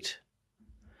seat.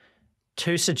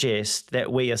 To suggest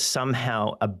that we are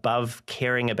somehow above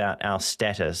caring about our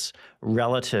status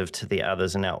relative to the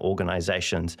others in our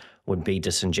organizations would be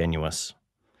disingenuous.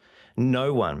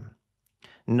 No one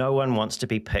wants to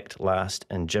be picked last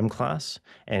in gym class,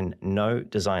 and no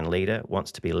design leader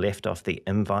wants to be left off the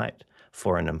invite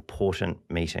for an important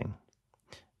meeting.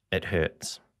 It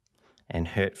hurts, and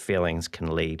hurt feelings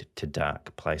can lead to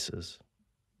dark places.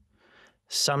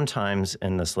 Sometimes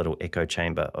in this little echo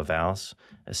chamber of ours,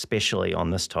 especially on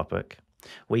this topic,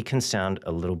 we can sound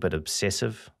a little bit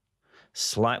obsessive,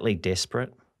 slightly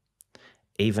desperate,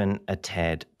 even a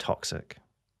tad toxic.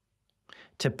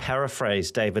 To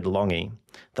paraphrase David Lange,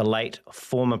 the late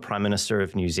former Prime Minister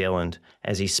of New Zealand,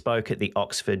 as he spoke at the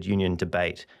Oxford Union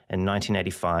debate in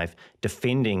 1985,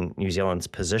 defending New Zealand's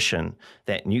position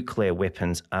that nuclear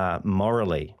weapons are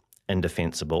morally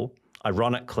indefensible,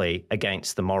 ironically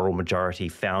against the moral majority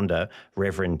founder,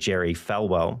 Reverend Jerry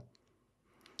Falwell,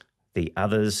 the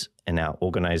others in our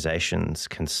organisations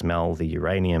can smell the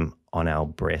uranium on our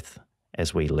breath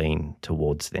as we lean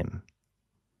towards them.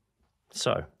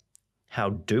 So, how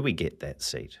do we get that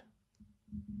seat?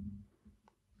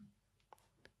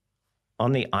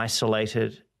 On the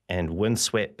isolated and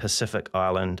windswept Pacific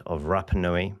island of Rapa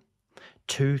Nui,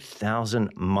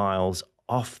 2,000 miles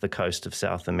off the coast of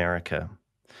South America,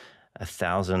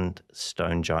 1,000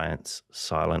 stone giants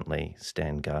silently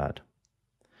stand guard.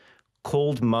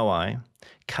 Called moai,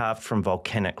 carved from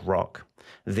volcanic rock,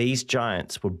 these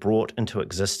giants were brought into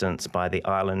existence by the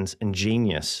island's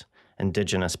ingenious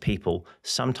indigenous people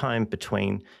sometime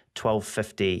between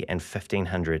 1250 and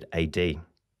 1500 AD,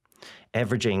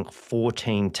 averaging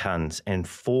 14 tons and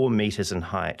 4 meters in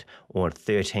height, or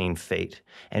 13 feet,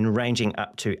 and ranging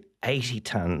up to 80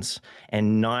 tons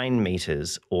and 9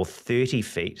 meters, or 30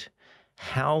 feet.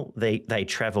 How they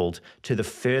travelled to the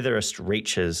furthest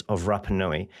reaches of Rapa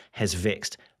Nui has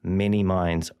vexed many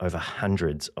minds over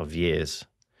hundreds of years.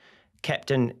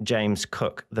 Captain James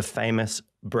Cook, the famous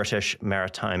British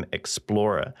maritime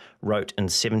explorer, wrote in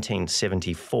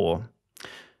 1774,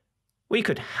 "We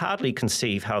could hardly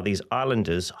conceive how these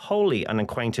islanders, wholly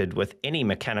unacquainted with any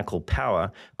mechanical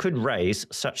power, could raise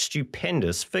such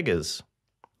stupendous figures."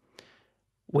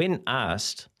 When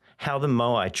asked how the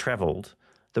moai travelled,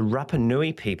 the Rapa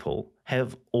Nui people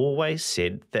have always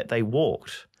said that they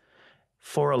walked.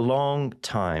 For a long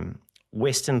time,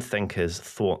 Western thinkers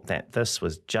thought that this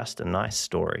was just a nice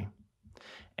story.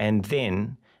 And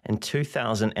then, in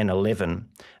 2011,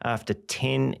 after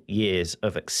 10 years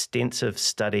of extensive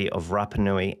study of Rapa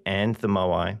Nui and the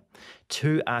moai,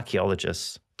 2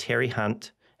 archaeologists, Terry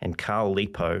Hunt and Carl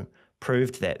Lipo,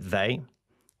 proved that they,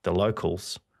 the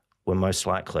locals, were most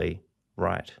likely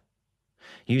right.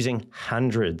 Using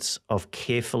hundreds of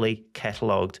carefully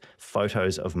catalogued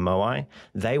photos of moai,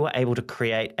 they were able to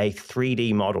create a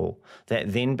 3D model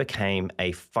that then became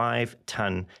a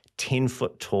 5-ton,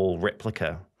 10-foot-tall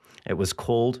replica. It was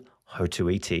called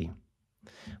Hotuiti.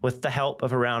 With the help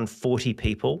of around 40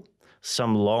 people,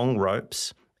 some long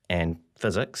ropes, and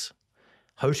physics,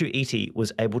 Hotuiti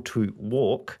was able to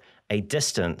walk a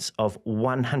distance of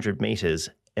 100 meters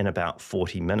in about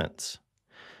 40 minutes.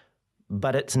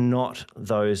 But it's not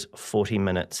those 40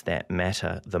 minutes that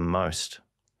matter the most.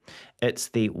 It's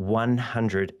the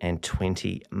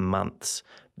 120 months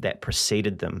that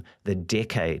preceded them, the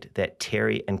decade that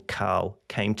Terry and Carl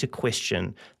came to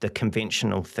question the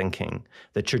conventional thinking,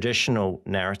 the traditional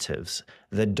narratives,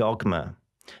 the dogma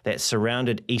that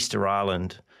surrounded Easter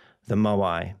Island, the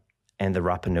moai, and the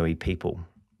Rapa Nui people.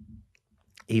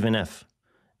 Even if,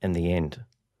 in the end,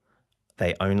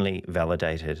 they only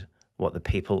validated what the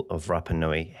people of Rapa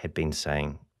Nui had been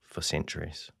saying for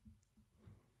centuries.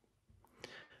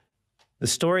 The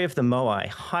story of the moai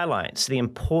highlights the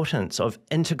importance of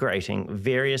integrating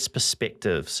various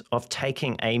perspectives, of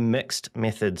taking a mixed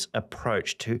methods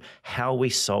approach to how we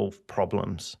solve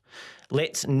problems.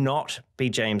 Let's not be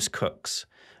James Cooks,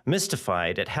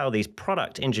 mystified at how these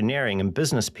product engineering and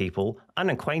business people,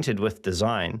 unacquainted with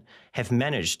design, have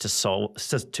managed to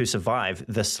survive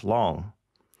this long.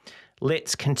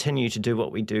 Let's continue to do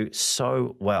what we do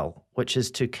so well, which is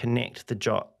to connect the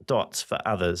dots for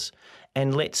others,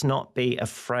 and let's not be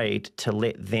afraid to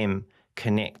let them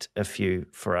connect a few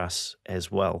for us as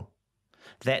well.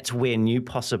 That's where new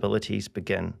possibilities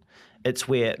begin. It's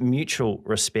where mutual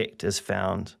respect is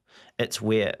found. It's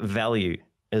where value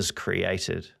is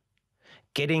created.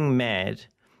 Getting mad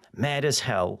as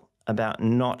hell about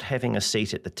not having a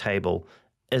seat at the table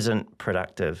isn't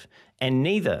productive, and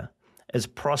neither is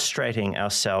prostrating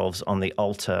ourselves on the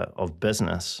altar of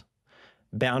business.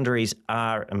 Boundaries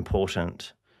are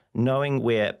important. Knowing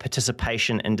where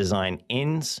participation in design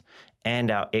ends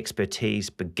and our expertise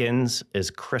begins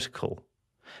is critical.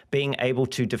 Being able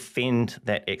to defend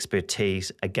that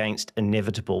expertise against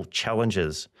inevitable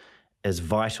challenges is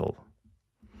vital.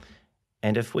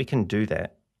 And if we can do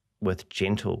that with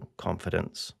gentle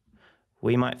confidence,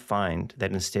 we might find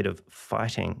that instead of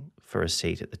fighting for a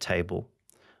seat at the table,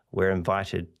 we're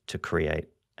invited to create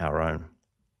our own.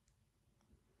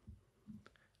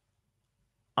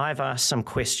 I've asked some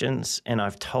questions and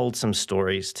I've told some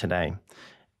stories today.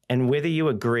 And whether you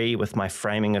agree with my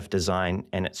framing of design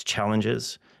and its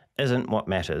challenges isn't what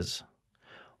matters.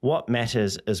 What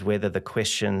matters is whether the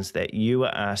questions that you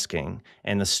are asking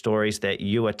and the stories that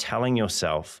you are telling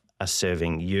yourself are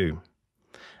serving you.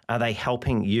 Are they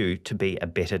helping you to be a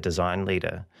better design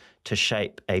leader, to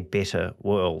shape a better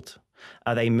world?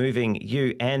 Are they moving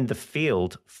you and the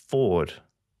field forward?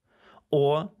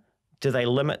 Or do they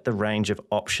limit the range of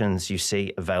options you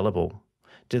see available?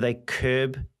 Do they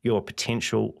curb your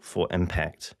potential for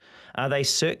impact? Are they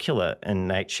circular in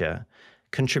nature,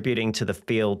 contributing to the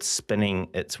field spinning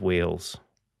its wheels?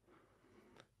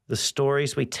 The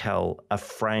stories we tell are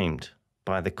framed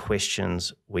by the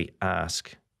questions we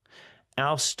ask.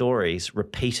 Our stories,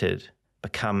 repeated,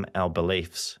 become our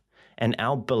beliefs, and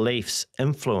our beliefs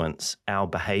influence our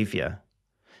behavior.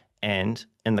 And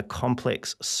in the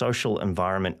complex social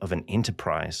environment of an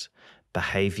enterprise,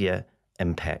 behavior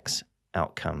impacts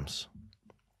outcomes.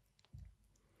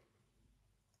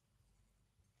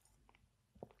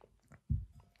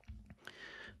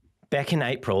 Back in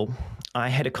April, I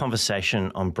had a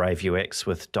conversation on Brave UX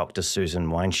with Dr. Susan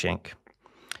Weinschenk.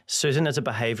 Susan is a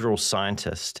behavioral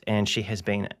scientist, and she has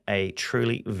been a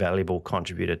truly valuable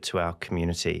contributor to our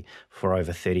community for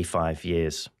over 35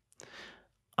 years.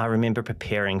 I remember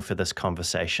preparing for this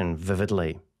conversation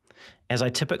vividly. As I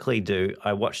typically do,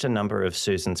 I watched a number of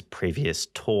Susan's previous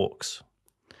talks.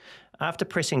 After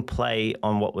pressing play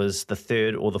on what was the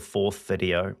third or the fourth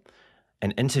video,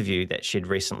 an interview that she'd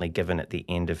recently given at the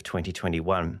end of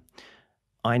 2021,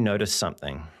 I noticed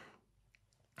something.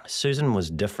 Susan was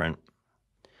different.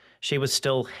 She was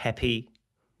still happy,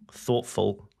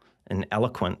 thoughtful, and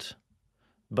eloquent,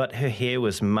 but her hair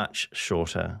was much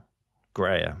shorter,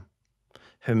 grayer.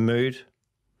 Her mood,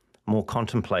 more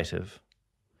contemplative,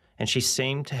 and she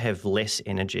seemed to have less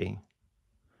energy.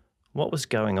 What was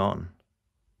going on?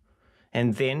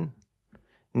 And then,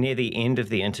 near the end of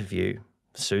the interview,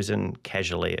 Susan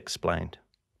casually explained.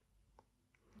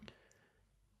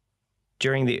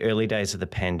 During the early days of the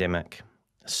pandemic,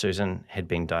 Susan had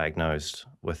been diagnosed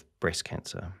with breast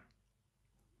cancer.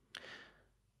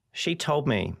 She told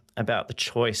me about the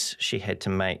choice she had to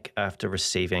make after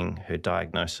receiving her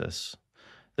diagnosis,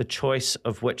 the choice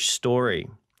of which story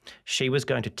she was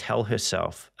going to tell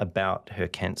herself about her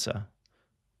cancer.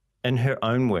 In her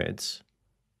own words,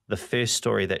 the first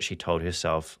story that she told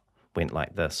herself went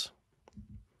like this.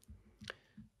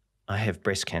 I have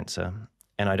breast cancer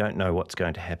and I don't know what's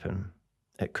going to happen.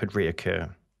 It could reoccur.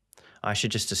 I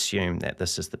should just assume that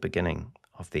this is the beginning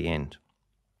of the end.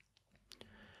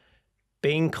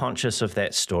 Being conscious of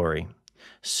that story,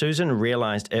 Susan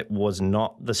realized it was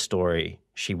not the story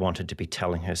she wanted to be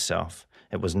telling herself.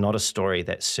 It was not a story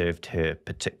that served her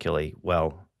particularly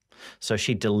well. So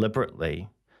she deliberately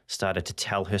started to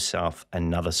tell herself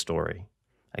another story,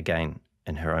 again,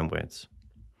 in her own words.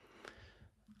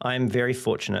 I am very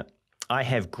fortunate. I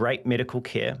have great medical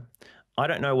care. I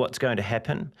don't know what's going to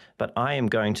happen, but I am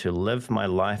going to live my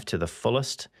life to the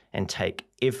fullest and take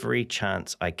every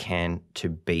chance I can to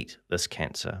beat this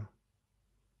cancer.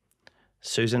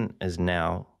 Susan is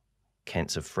now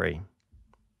cancer-free.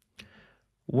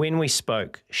 When we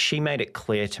spoke, she made it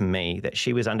clear to me that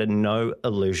she was under no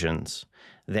illusions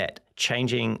that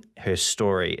changing her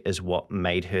story is what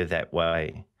made her that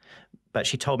way. But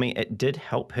she told me it did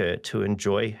help her to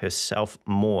enjoy herself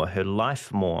more, her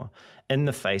life more, in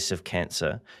the face of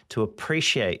cancer, to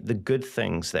appreciate the good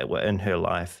things that were in her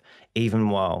life, even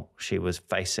while she was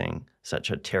facing such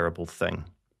a terrible thing.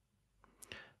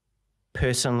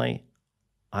 Personally,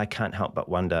 I can't help but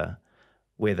wonder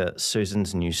whether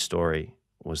Susan's new story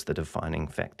was the defining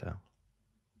factor.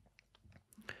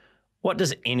 What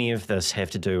does any of this have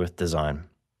to do with design?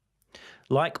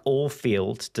 Like all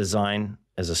fields, design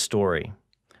is a story,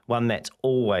 one that's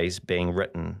always being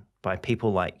written by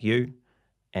people like you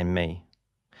and me.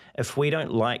 If we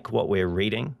don't like what we're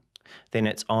reading, then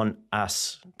it's on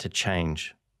us to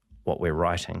change what we're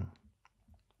writing.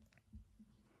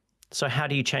 So how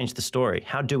do you change the story?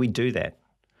 How do we do that?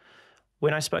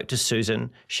 When I spoke to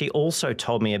Susan, she also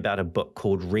told me about a book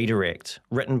called Redirect,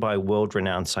 written by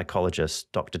world-renowned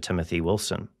psychologist Dr. Timothy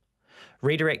Wilson.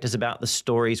 Redirect is about the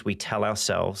stories we tell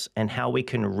ourselves and how we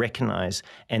can recognize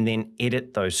and then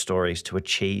edit those stories to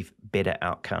achieve better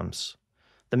outcomes.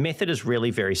 The method is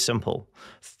really very simple.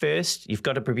 First, you've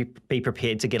got to be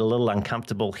prepared to get a little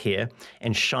uncomfortable here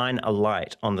and shine a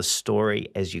light on the story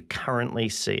as you currently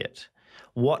see it.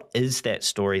 What is that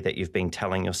story that you've been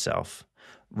telling yourself?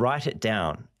 Write it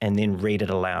down and then read it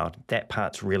aloud. That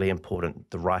part's really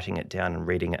important, the writing it down and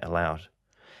reading it aloud.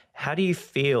 How do you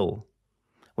feel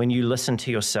when you listen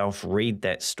to yourself read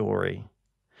that story?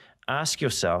 Ask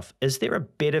yourself, is there a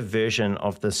better version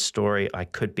of this story I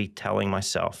could be telling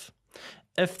myself?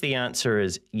 If the answer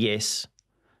is yes,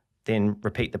 then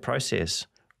repeat the process.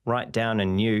 Write down a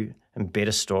new and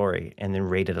better story and then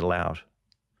read it aloud.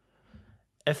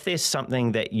 If there's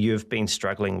something that you've been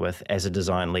struggling with as a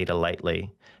design leader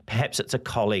lately, perhaps it's a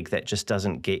colleague that just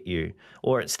doesn't get you,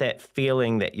 or it's that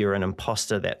feeling that you're an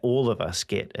imposter that all of us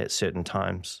get at certain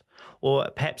times, or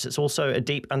perhaps it's also a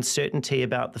deep uncertainty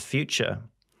about the future.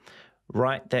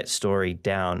 Write that story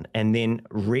down and then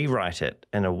rewrite it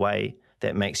in a way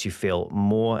that makes you feel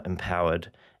more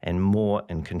empowered and more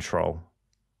in control.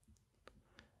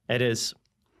 It is,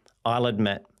 I'll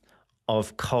admit,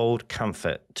 of cold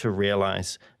comfort to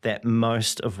realize that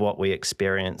most of what we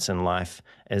experience in life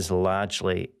is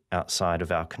largely outside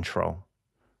of our control.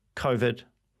 COVID,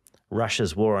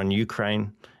 Russia's war on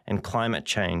Ukraine, and climate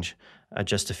change are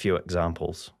just a few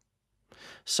examples.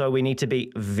 So we need to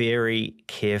be very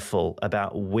careful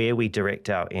about where we direct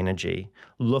our energy,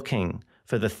 looking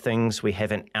for the things we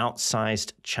have an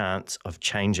outsized chance of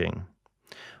changing.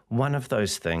 One of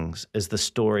those things is the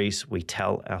stories we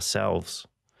tell ourselves.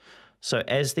 So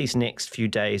as these next few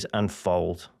days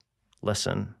unfold,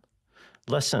 listen.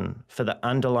 Listen for the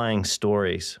underlying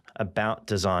stories about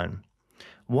design.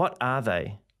 What are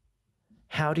they?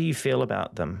 How do you feel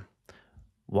about them?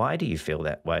 Why do you feel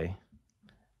that way?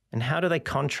 And how do they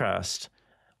contrast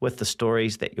with the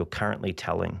stories that you're currently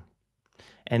telling?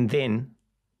 And then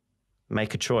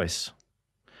make a choice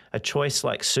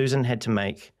like Susan had to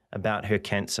make about her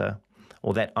cancer,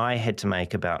 or that I had to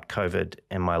make about COVID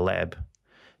and my lab.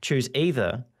 Choose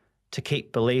either to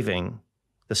keep believing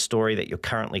the story that you're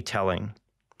currently telling,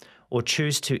 or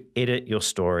choose to edit your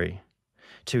story,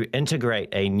 to integrate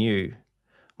a new,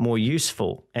 more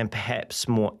useful, and perhaps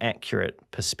more accurate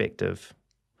perspective.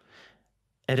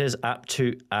 It is up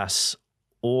to us,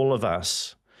 all of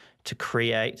us, to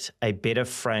create a better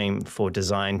frame for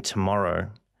design tomorrow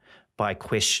by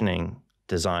questioning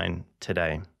design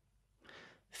today.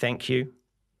 Thank you,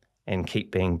 and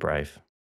keep being brave.